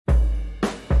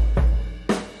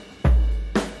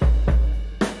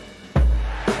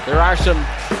There are some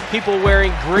people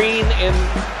wearing green in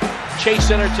Chase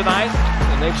Center tonight,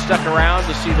 and they've stuck around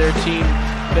to see their team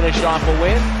finish off a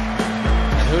win.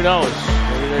 And who knows,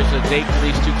 maybe there's a date for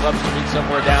these two clubs to meet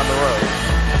somewhere down the road.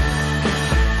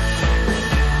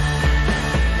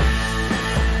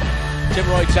 Tim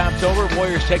Roye, Tom Tolbert.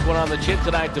 Warriors take one on the chin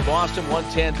tonight to Boston,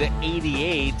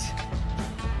 110-88.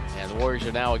 And the Warriors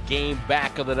are now a game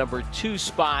back of the number 2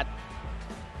 spot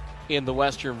in the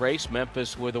Western race.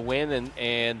 Memphis with a win,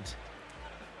 and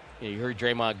you heard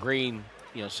Draymond Green,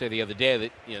 say the other day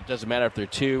that it doesn't matter if they're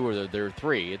 2 or they're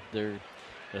 3.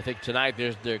 I think tonight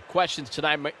the questions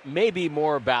tonight may be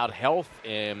more about health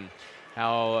and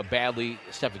how badly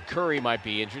Stephen Curry might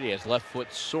be injured. He has left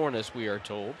foot soreness, we are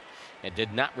told, and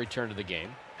did not return to the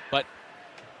game. But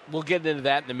we'll get into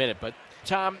that in a minute. But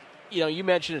Tom, you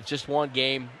mentioned it's just one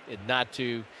game, and not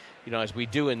to. As we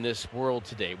do in this world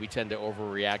today, we tend to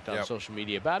overreact on social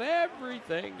media about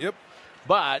everything. Yep.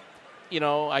 But,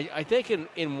 I think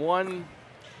in one,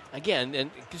 again,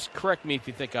 and just correct me if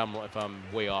you think if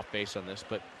I'm way off base on this,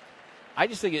 but I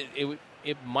just think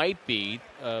it might be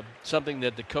something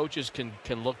that the coaches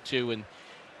can look to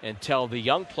and tell the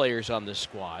young players on the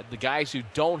squad, the guys who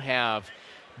don't have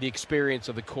the experience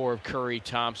of the core of Curry,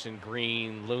 Thompson,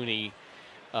 Green, Looney,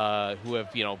 who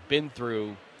have, been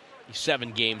through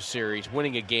 7-game series,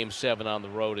 winning a Game 7 on the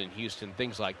road in Houston,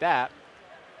 things like that,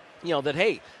 that,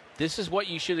 hey, this is what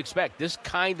you should expect. This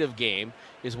kind of game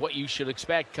is what you should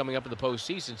expect coming up in the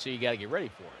postseason, so you got to get ready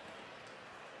for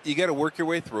it. You got to work your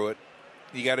way through it.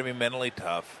 You got to be mentally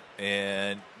tough,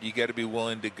 and you got to be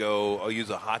willing to go, I'll use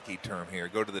a hockey term here,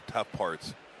 go to the tough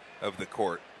parts of the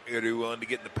court. You got to be willing to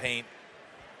get in the paint,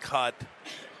 cut,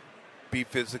 be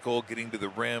physical, getting to the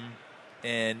rim,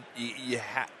 and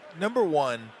number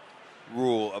one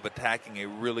rule of attacking a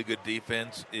really good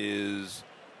defense is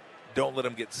don't let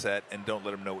them get set and don't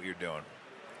let them know what you're doing.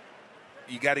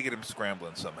 You got to get them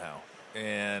scrambling somehow,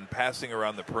 and passing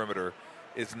around the perimeter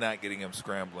is not getting them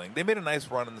scrambling. They made a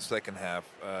nice run in the second half,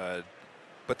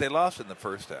 but they lost in the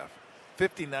first half.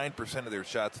 59% of their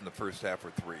shots in the first half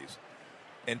were threes,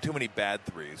 and too many bad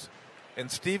threes. And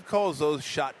Steve calls those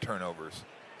shot turnovers.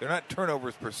 They're not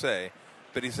turnovers per se,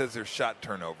 but he says they're shot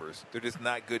turnovers. They're just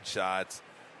not good shots.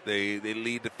 They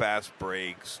lead to fast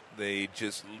breaks. They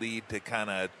just lead to kind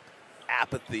of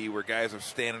apathy where guys are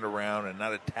standing around and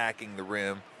not attacking the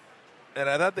rim. And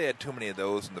I thought they had too many of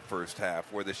those in the first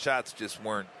half where the shots just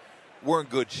weren't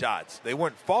good shots. They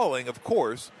weren't falling, of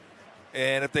course.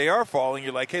 And if they are falling,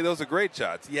 you're like, hey, those are great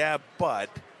shots. Yeah,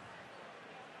 but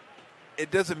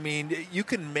it doesn't mean you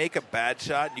can make a bad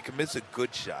shot and you can miss a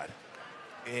good shot.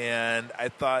 And I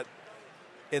thought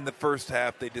in the first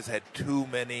half, they just had too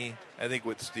many, I think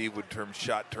what Steve would term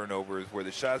shot turnovers, where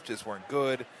the shots just weren't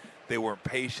good. They weren't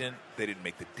patient. They didn't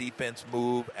make the defense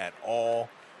move at all.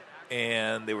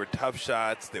 And they were tough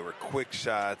shots. They were quick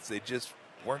shots. They just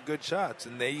weren't good shots.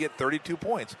 And they get 32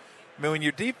 points. I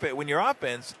mean, when your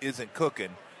offense isn't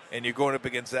cooking and you're going up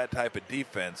against that type of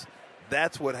defense,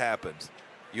 that's what happens.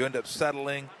 You end up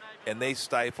settling, and they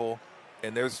stifle,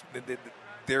 and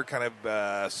they're kind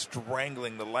of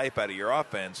strangling the life out of your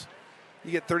offense.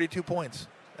 You get 32 points.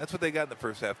 That's what they got in the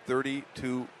first half,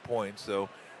 32 points. So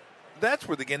that's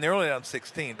where the game, they're only down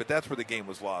 16, but that's where the game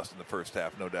was lost in the first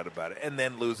half, no doubt about it. And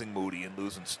then losing Moody and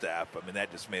losing Staff, I mean,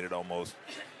 that just made it almost,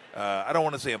 I don't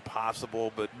want to say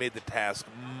impossible, but made the task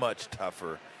much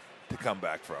tougher to come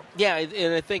back from. Yeah,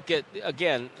 and I think,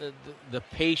 again, the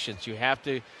patience, you have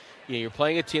to, you're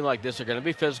playing a team like this. They're going to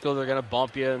be physical. They're going to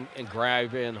bump you and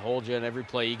grab you and hold you in every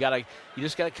play. You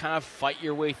just got to kind of fight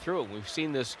your way through it. We've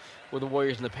seen this with the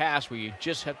Warriors in the past, where you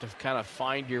just have to kind of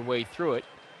find your way through it.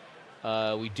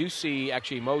 We do see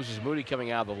actually Moses Moody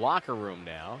coming out of the locker room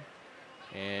now,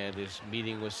 and is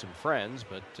meeting with some friends,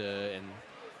 but and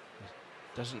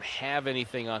doesn't have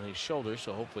anything on his shoulder,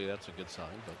 so hopefully that's a good sign.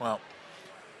 But. Well,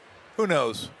 who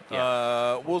knows?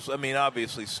 Yeah.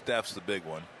 Obviously Steph's the big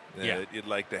one. Yeah. You'd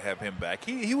like to have him back.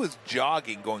 He was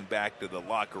jogging going back to the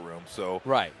locker room, so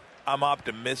right. I'm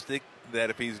optimistic that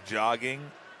if he's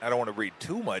jogging, I don't want to read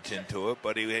too much into it,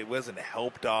 but he wasn't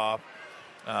helped off.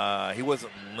 He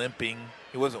wasn't limping.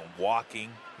 He wasn't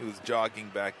walking. He was jogging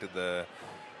back to the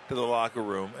locker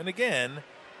room. And again,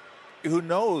 who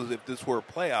knows if this were a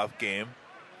playoff game,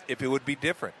 if it would be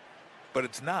different. But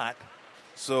it's not.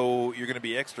 So you're going to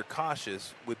be extra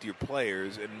cautious with your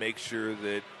players and make sure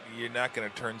that you're not going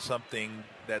to turn something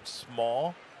that's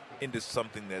small into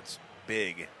something that's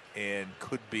big and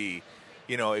could be,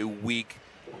 a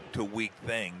week-to-week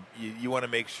thing. You want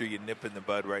to make sure you nip in the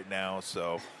bud right now.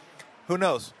 So who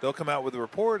knows? They'll come out with a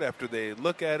report after they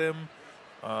look at him.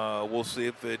 We'll see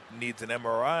if it needs an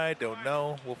MRI. Don't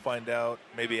know. We'll find out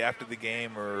maybe after the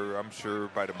game, or I'm sure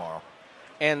by tomorrow.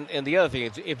 And the other thing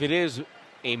is, if it is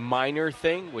a minor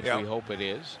thing, which we hope it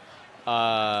is,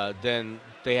 then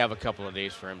they have a couple of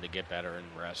days for him to get better and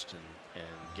rest and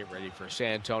get ready for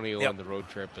San Antonio and the road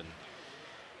trip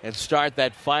and start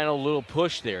that final little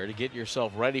push there to get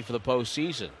yourself ready for the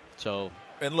postseason. So,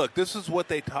 and look, this is what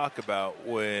they talk about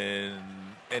and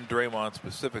Draymond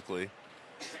specifically,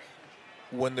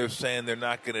 when they're saying they're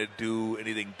not going to do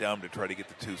anything dumb to try to get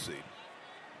the 2 seed.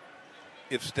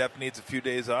 If Steph needs a few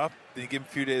days off, then you give him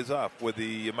a few days off. Whether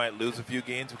you might lose a few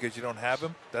games because you don't have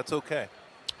him, that's okay.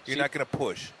 You're not going to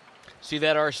push. See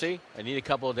that, RC? I need a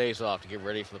couple of days off to get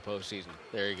ready for the postseason.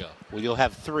 There you go. Well, you'll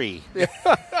have 3.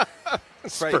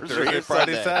 Right, Thursday,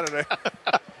 Friday, Saturday.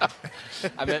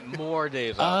 I meant more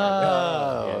days off.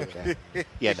 Oh, okay.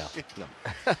 Yeah, no.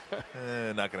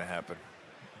 Not going to happen.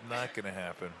 Not going to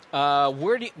happen.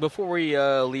 Before we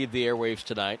leave the airwaves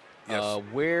tonight, yes.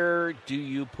 Where do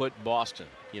you put Boston?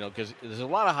 Because there's a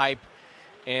lot of hype,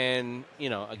 and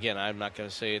again, I'm not going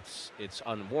to say it's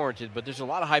unwarranted, but there's a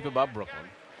lot of hype about Brooklyn.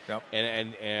 Yep.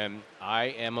 And I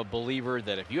am a believer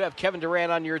that if you have Kevin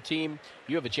Durant on your team,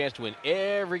 you have a chance to win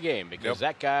every game because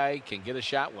that guy can get a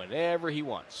shot whenever he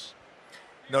wants.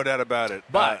 No doubt about it.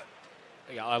 But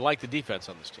I like the defense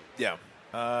on this team. Yeah.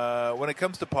 When it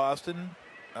comes to Boston,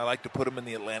 I like to put them in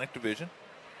the Atlantic Division,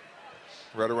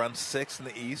 right around 6 in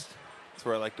the East. That's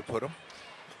where I like to put them.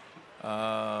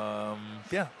 Yeah,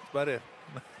 that's about it.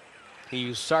 He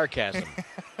used sarcasm.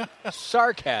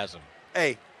 Sarcasm.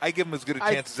 Hey, I give them as good a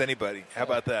chance as anybody. How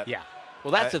about that? Yeah.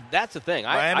 Well, that's the thing.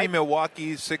 Miami,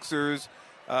 Milwaukee, Sixers,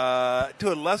 to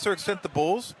a lesser extent the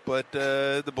Bulls, but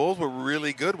the Bulls were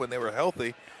really good when they were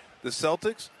healthy. The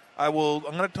Celtics, I'm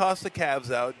going to toss the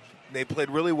Cavs out. They played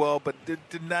really well, but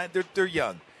they're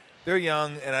young. They're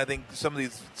young, and I think some of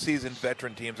these seasoned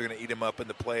veteran teams are going to eat them up in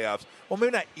the playoffs. Well,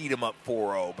 maybe not eat them up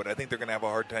 4-0, but I think they're going to have a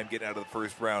hard time getting out of the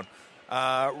first round.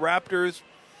 Raptors,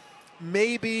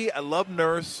 maybe. I love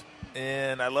Nurse,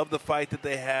 and I love the fight that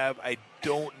they have. I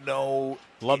don't know.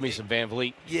 Love me some Van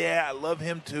Vliet. Yeah, I love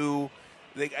him too.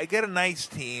 I get a nice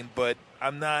team, but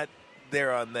I'm not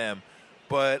there on them.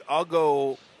 But I'll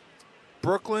go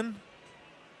Brooklyn,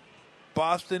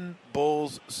 Boston,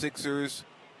 Bulls, Sixers,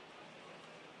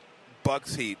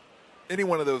 Bucks, Heat. Any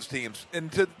one of those teams.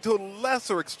 And to a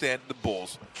lesser extent, the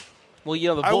Bulls. Well, the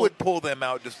Bulls, I would pull them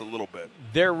out just a little bit.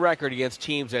 Their record against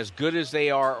teams as good as they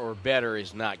are or better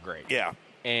is not great. Yeah.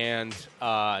 And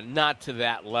not to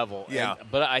that level. Yeah.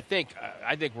 But I think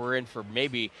we're in for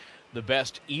maybe the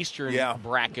best Eastern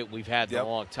bracket we've had in a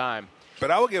long time. But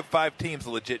I will give 5 teams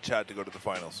a legit shot to go to the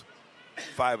finals.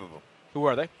 5 of them. Who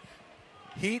are they?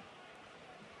 Heat,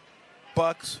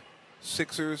 Bucks,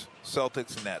 Sixers,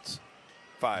 Celtics, Nets.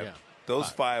 5. Yeah. Those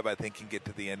 5 I think can get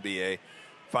to the NBA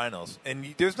Finals.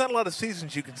 And there's not a lot of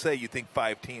seasons you can say you think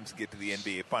 5 teams get to the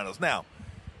NBA Finals. Now,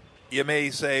 you may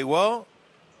say, well,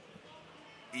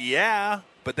 yeah,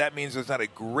 but that means there's not a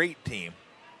great team.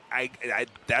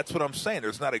 That's what I'm saying.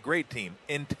 There's not a great team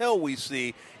until we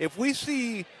see. If we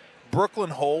see Brooklyn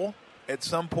whole at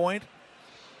some point,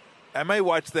 I may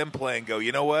watch them play and go,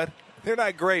 you know what? They're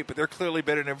not great, but they're clearly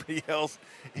better than everybody else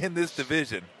in this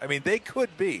division. I mean, they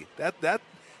could be. That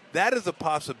is a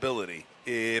possibility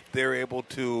if they're able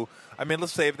to. I mean,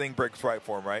 let's say everything breaks right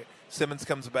for them, right? Simmons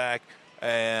comes back,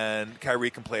 and Kyrie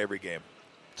can play every game.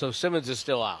 So Simmons is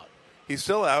still out. He's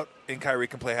still out, and Kyrie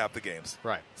can play half the games.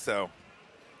 Right. So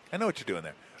I know what you're doing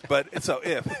there. But so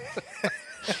if.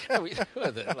 I mean,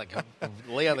 like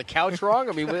lay on the couch wrong?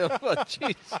 I mean,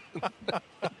 jeez.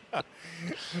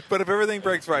 But if everything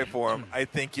breaks right for them, I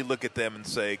think you look at them and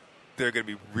say they're going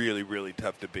to be really, really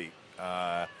tough to beat.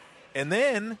 And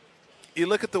then you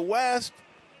look at the West.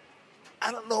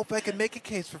 I don't know if I can make a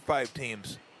case for 5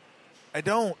 teams. I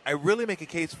don't. I really make a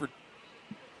case for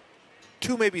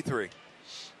 2, maybe 3.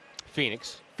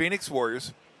 Phoenix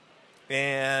Warriors.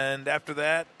 And after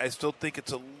that, I still think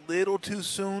it's a little too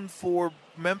soon for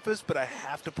Memphis, but I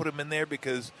have to put them in there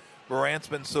because Morant's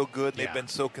been so good. They've been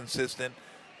so consistent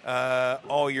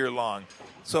all year long.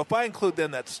 So if I include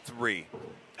them, that's 3.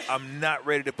 I'm not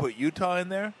ready to put Utah in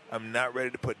there. I'm not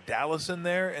ready to put Dallas in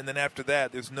there. And then after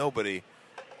that, there's nobody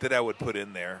that I would put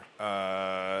in there.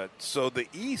 So the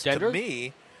East, Denver? to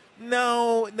me,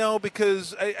 no,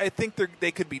 because I think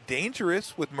they could be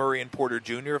dangerous with Murray and Porter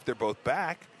Jr. if they're both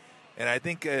back. And I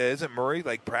think, isn't Murray,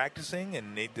 practicing?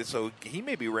 And so he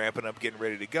may be ramping up, getting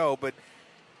ready to go. But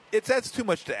that's too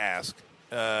much to ask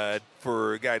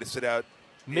for a guy to sit out.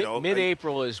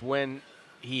 Mid-April is when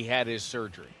he had his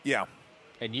surgery. Yeah.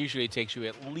 And usually it takes you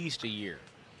at least a year.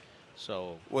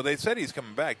 So well, they said he's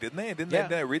coming back, didn't they? Didn't Yeah. they?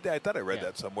 Did I read that? I thought I read Yeah.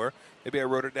 that somewhere. Maybe I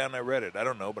wrote it down and I read it. I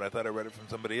don't know, but I thought I read it from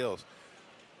somebody else.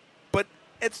 But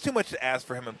it's too much to ask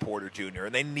for him and Porter Jr.,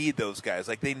 and they need those guys.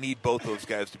 Like, they need both those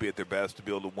guys to be at their best to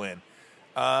be able to win.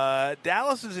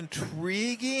 Dallas is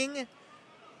intriguing,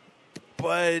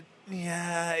 but,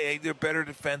 yeah, they're better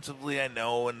defensively, I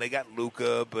know, and they got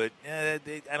Luka, but I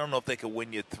don't know if they could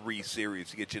win you 3 series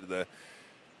to get you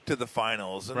to the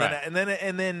finals. And Right.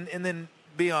 then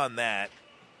beyond that,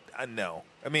 no.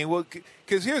 I mean, well,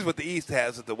 because here's what the East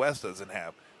has that the West doesn't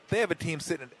have. They have a team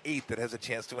sitting at 8th that has a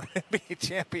chance to win an NBA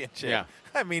championship. Yeah.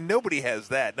 I mean, nobody has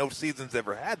that. No season's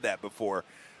ever had that before.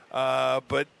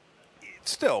 But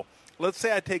still, let's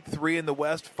say I take 3 in the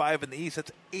West, 5 in the East.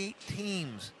 That's 8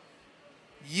 teams.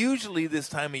 Usually this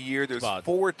time of year, there's About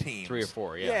 4 teams. 3 or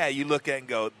 4, yeah. Yeah, you look at it and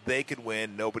go, they could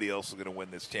win. Nobody else is going to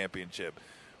win this championship.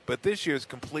 But this year is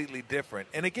completely different.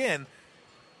 And again,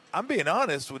 I'm being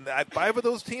honest. When 5 of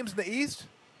those teams in the East,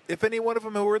 if any one of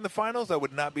them were in the finals, I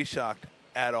would not be shocked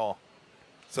at all.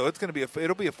 So it's going to be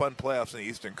it'll be a fun playoffs in the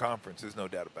Eastern Conference. There's no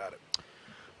doubt about it.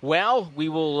 Well, we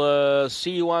will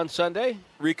see you on Sunday.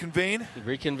 Reconvene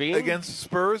against the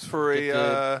Spurs for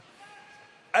I'm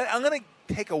going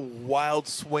to take a wild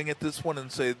swing at this one and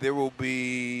say there will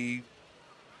be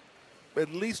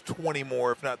at least 20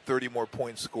 more, if not 30 more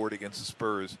points scored against the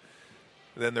Spurs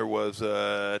than there was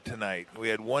tonight. We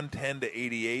had 110 to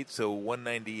 88, so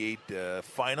 198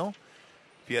 final.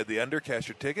 If you had the under, cash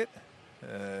your ticket.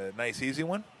 Nice, easy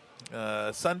one.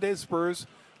 Sunday, Spurs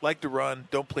like to run,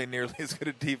 don't play nearly as good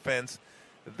a defense.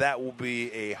 That will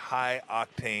be a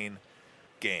high-octane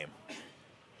game.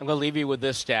 I'm going to leave you with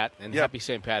this stat, and Yep. happy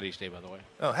St. Patty's Day, by the way.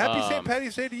 Oh, happy St.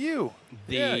 Patty's Day to you.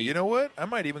 Yeah, you know what? I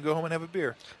might even go home and have a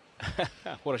beer.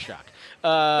 What a shock.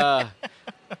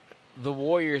 The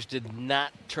Warriors did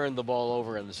not turn the ball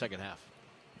over in the second half.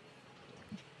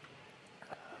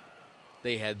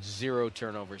 They had 0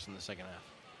 turnovers in the second half.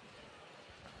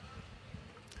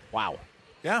 Wow.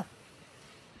 Yeah,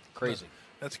 Crazy.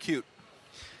 that's cute.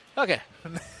 Okay.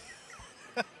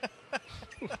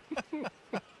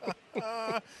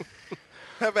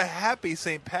 Have a happy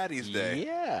St. Patty's Day.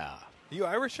 Yeah. You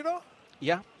Irish at all?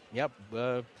 Yeah. Yep.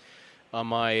 On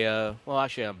my, well,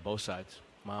 actually on both sides,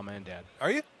 mom and dad. Are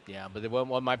you? Yeah, but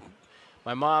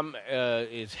my mom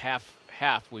is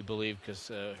half, we believe, because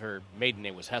her maiden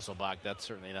name was Hasselbach. That's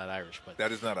certainly not Irish, but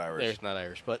That is not Irish. there's not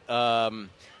Irish.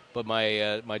 But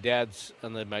my dad's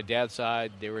on my dad's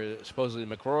side, they were supposedly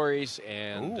McRorys,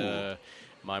 and Ooh.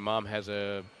 my mom has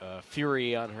a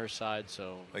Fury on her side.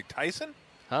 So Like Tyson?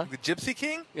 Huh? The Gypsy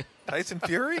King? Tyson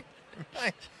Fury?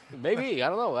 maybe I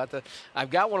don't know. I've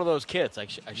got one of those kits. I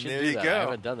should There do you that. go. I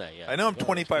haven't done that yet. I know I'm I've got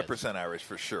one of those kits. 25% Irish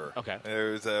for sure. Okay.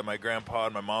 There's my grandpa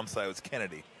on my mom's side was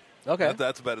Kennedy. Okay.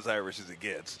 That's about as Irish as it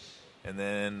gets. And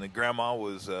then the grandma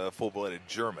was full-blooded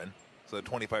German, so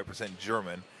 25%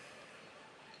 German.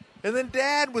 And then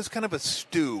Dad was kind of a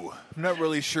stew. I'm not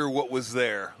really sure what was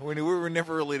there. We were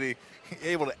never really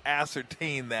able to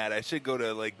ascertain that. I should go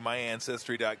to like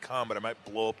myancestry.com, but I might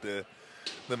blow up the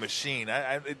machine.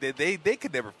 They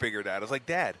could never figure it out. I was like,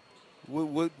 Dad,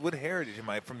 what heritage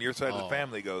am I from your side of the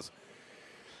family? He goes,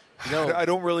 No. I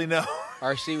don't really know.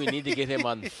 RC, we need to get him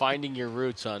on Finding Your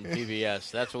Roots on PBS.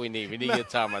 That's what we need. We need to get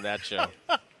Tom on that show.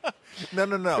 No.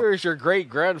 Here's your great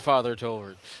grandfather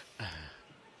told.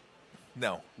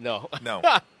 No. No.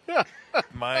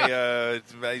 my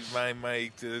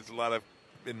there's a lot of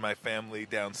in my family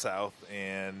down south,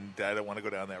 and I don't want to go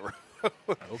down that road.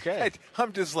 Okay.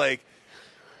 I'm just like,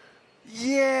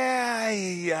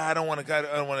 yeah, I don't want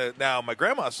to. Now, my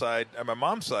grandma's side, or my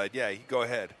mom's side, yeah, you go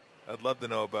ahead. I'd love to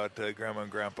know about grandma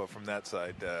and grandpa from that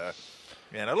side.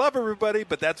 And I love everybody,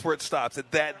 but that's where it stops.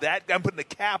 At that I'm putting a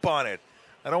cap on it.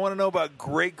 I don't want to know about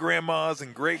great grandmas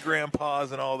and great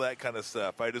grandpas and all that kind of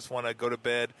stuff. I just want to go to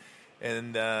bed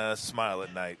and smile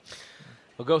at night.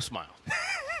 Well, go smile.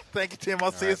 Thank you, Tim.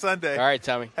 I'll see you Sunday. All right,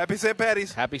 Tommy. Happy St.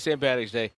 Patty's. Happy St. Patty's Day.